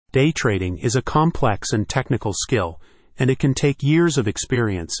Day trading is a complex and technical skill, and it can take years of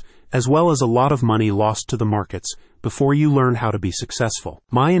experience, as well as a lot of money lost to the markets, before you learn how to be successful.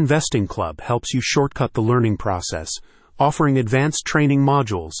 My Investing Club helps you shortcut the learning process, offering advanced training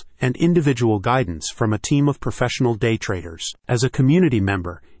modules and individual guidance from a team of professional day traders. As a community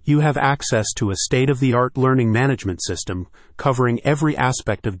member, you have access to a state-of-the-art learning management system covering every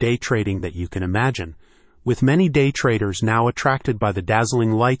aspect of day trading that you can imagine. With many day traders now attracted by the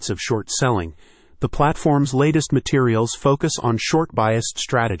dazzling lights of short selling, the platform's latest materials focus on short-biased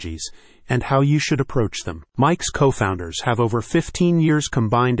strategies and how you should approach them. Mike's co-founders have over 15 years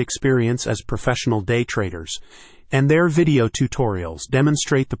combined experience as professional day traders, and their video tutorials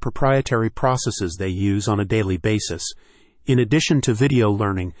demonstrate the proprietary processes they use on a daily basis. In addition to video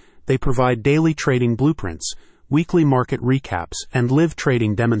learning, they provide daily trading blueprints, weekly market recaps, and live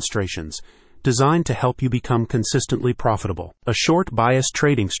trading demonstrations, designed to help you become consistently profitable. A short bias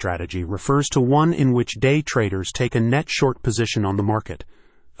trading strategy refers to one in which day traders take a net short position on the market.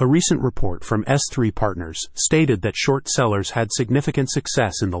 A recent report from S3 Partners stated that short sellers had significant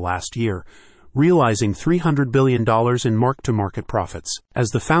success in the last year, realizing $300 billion in mark-to-market profits. As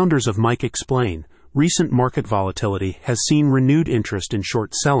the founders of Mike explain, recent market volatility has seen renewed interest in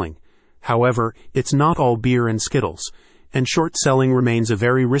short selling. However, it's not all beer and Skittles, and short selling remains a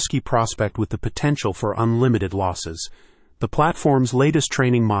very risky prospect with the potential for unlimited losses. The platform's latest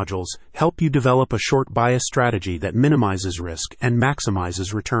training modules help you develop a short bias strategy that minimizes risk and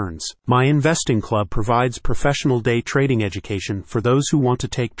maximizes returns. My Investing Club provides professional day trading education for those who want to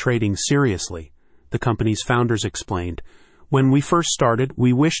take trading seriously, the company's founders explained. When we first started,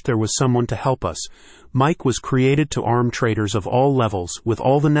 we wished there was someone to help us. Mike was created to arm traders of all levels with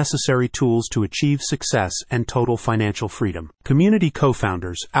all the necessary tools to achieve success and total financial freedom. Community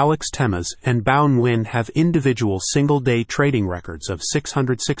co-founders Alex Temas and Bao Nguyen have individual single-day trading records of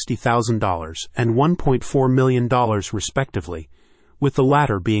 $660,000 and $1.4 million respectively, with the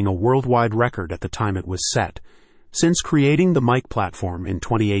latter being a worldwide record at the time it was set. Since creating the Mike platform in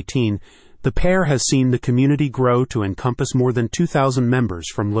 2018, the pair has seen the community grow to encompass more than 2,000 members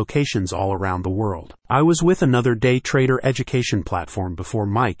from locations all around the world. I was with another day trader education platform before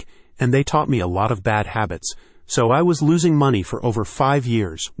Mike, and they taught me a lot of bad habits, so I was losing money for over 5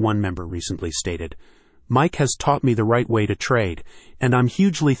 years, one member recently stated. Mike has taught me the right way to trade, and I'm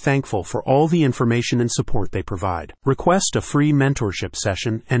hugely thankful for all the information and support they provide. Request a free mentorship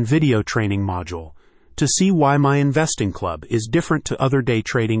session and video training module to see why My Investing Club is different to other day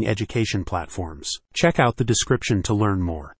trading education platforms. Check out the description to learn more.